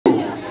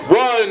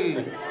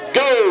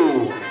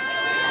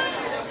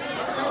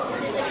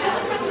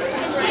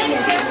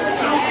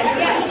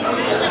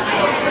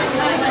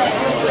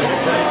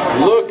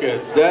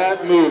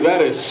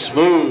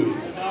Smooth.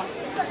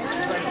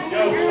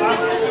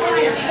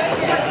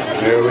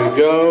 There we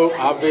go.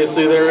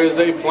 Obviously there is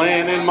a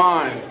plan in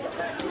mind.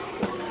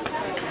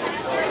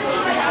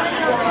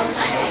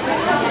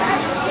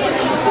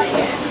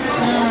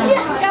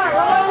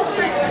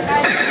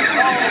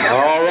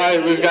 All right,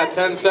 we've got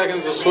 10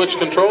 seconds to switch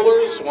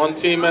controllers. One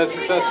team has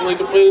successfully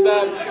completed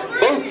that.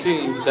 Both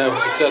teams have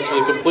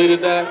successfully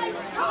completed that.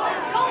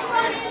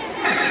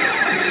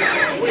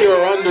 We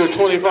are under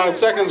 25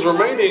 seconds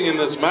remaining in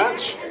this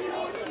match.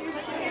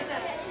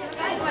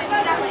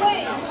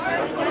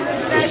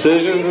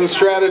 Decisions and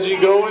strategy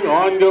going,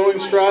 ongoing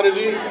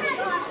strategy.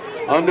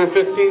 Under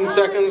 15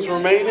 seconds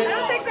remaining.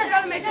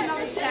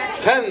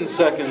 10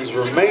 seconds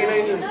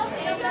remaining.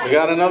 We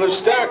got another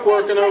stack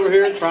working over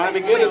here, trying to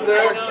get it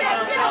there.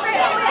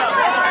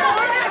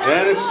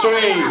 And it's 3,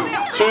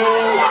 2,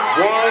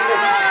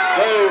 1,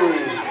 go.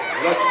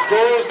 Let the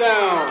doors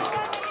down.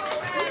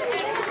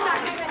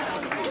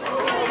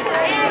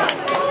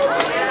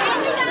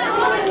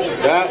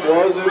 That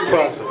was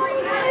impressive.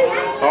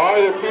 All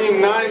right, the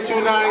team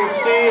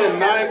 929C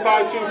and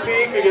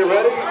 952P can get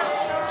ready.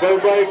 If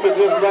everybody could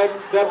just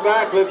step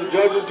back, let the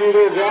judges do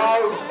their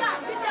job.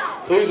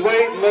 Please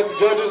wait and let the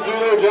judges do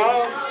their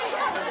job.